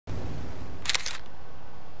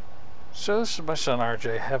So this is my son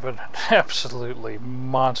RJ having an absolutely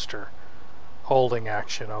monster holding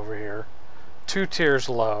action over here. 2 tiers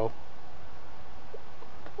low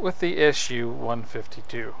with the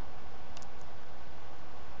SU-152.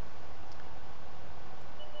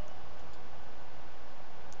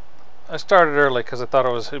 I started early because I thought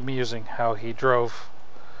it was amusing how he drove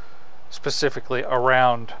specifically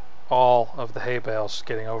around all of the hay bales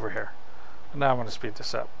getting over here. But now I'm going to speed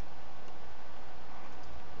this up.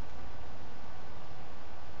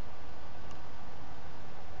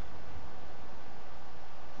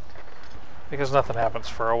 Because nothing happens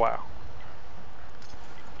for a while.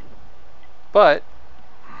 But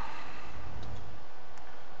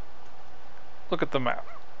look at the map.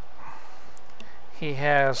 He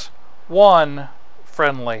has one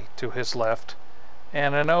friendly to his left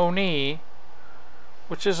and an Oni,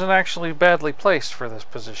 which isn't actually badly placed for this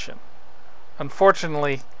position.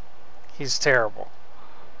 Unfortunately, he's terrible.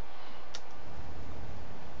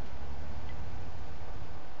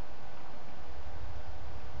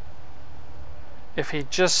 If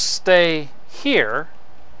he'd just stay here,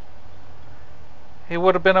 he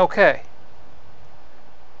would have been okay.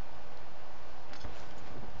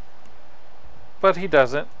 But he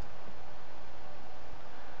doesn't.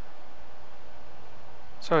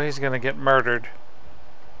 So he's going to get murdered.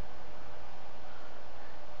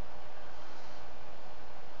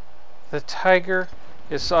 The Tiger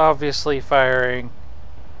is obviously firing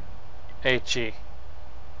HE.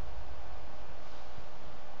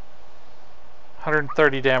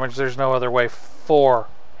 130 damage. There's no other way for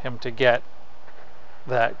him to get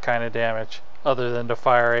that kind of damage other than to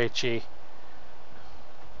fire HE.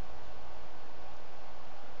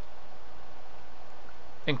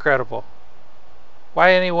 Incredible.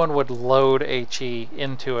 Why anyone would load HE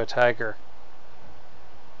into a Tiger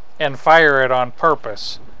and fire it on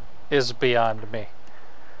purpose is beyond me.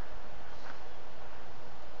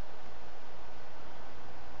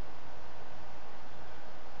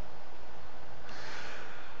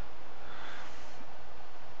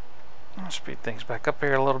 I'll speed things back up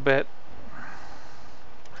here a little bit.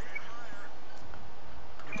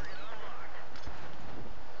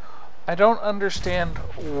 I don't understand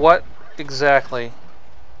what exactly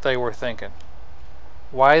they were thinking.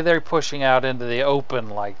 Why they're pushing out into the open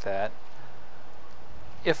like that.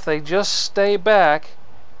 If they just stay back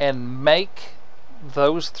and make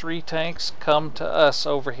those 3 tanks come to us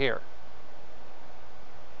over here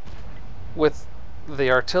with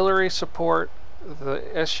the artillery support, the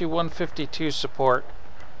SU-152 support,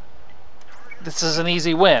 this is an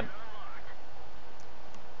easy win.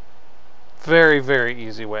 Very, very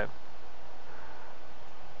easy win.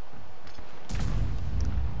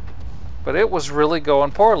 But it was really going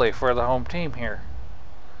poorly for the home team here.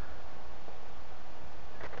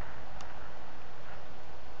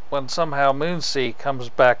 When somehow Moonsea comes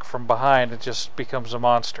back from behind, it just becomes a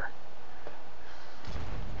monster.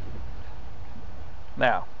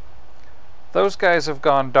 Now, those guys have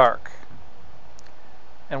gone dark.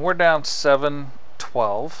 And we're down 7-12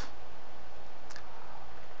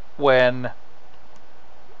 when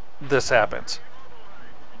this happens.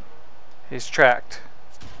 He's tracked.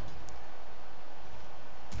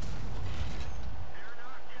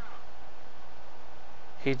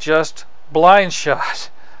 He just blind shot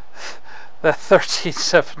that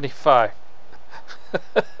 1375.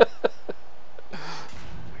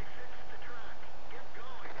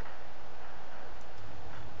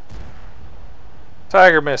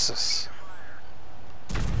 Tiger misses.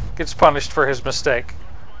 Gets punished for his mistake.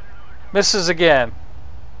 Misses again.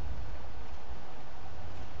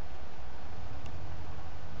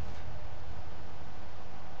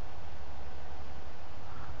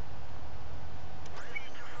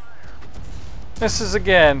 Misses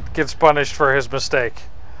again. Gets punished for his mistake.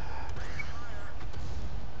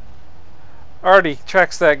 Artie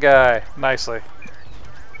tracks that guy nicely.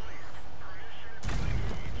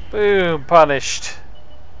 Boom, punished.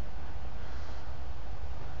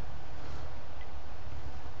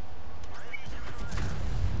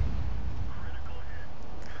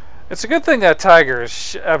 It's a good thing that Tiger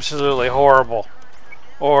is absolutely horrible,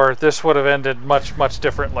 or this would have ended much, much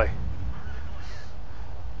differently.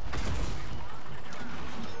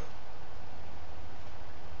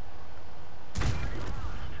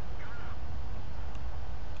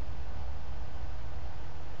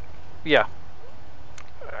 Yeah.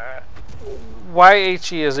 Why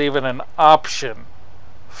HE is even an option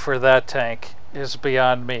for that tank is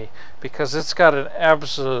beyond me, because it's got an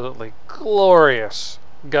absolutely glorious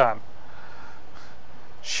gun.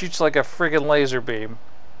 Shoots like a friggin' laser beam.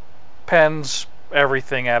 Pens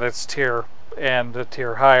everything at its tier and a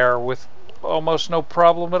tier higher with almost no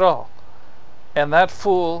problem at all. And that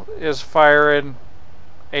fool is firing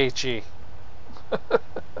HE.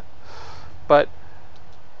 But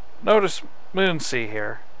notice Moonsea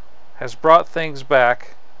here has brought things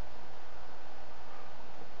back.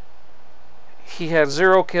 He had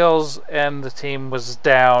 0 kills and the team was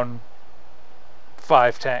down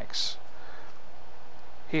 5 tanks.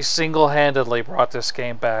 He single-handedly brought this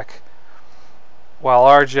game back, while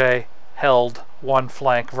RJ held 1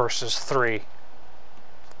 flank versus 3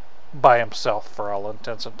 by himself for all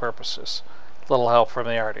intents and purposes. Little help from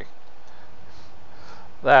the arty.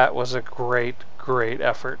 That was a great, great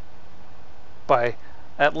effort by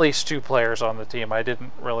at least 2 players on the team. I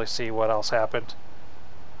didn't really see what else happened.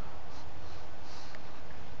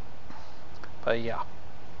 But yeah,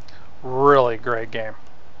 really great game.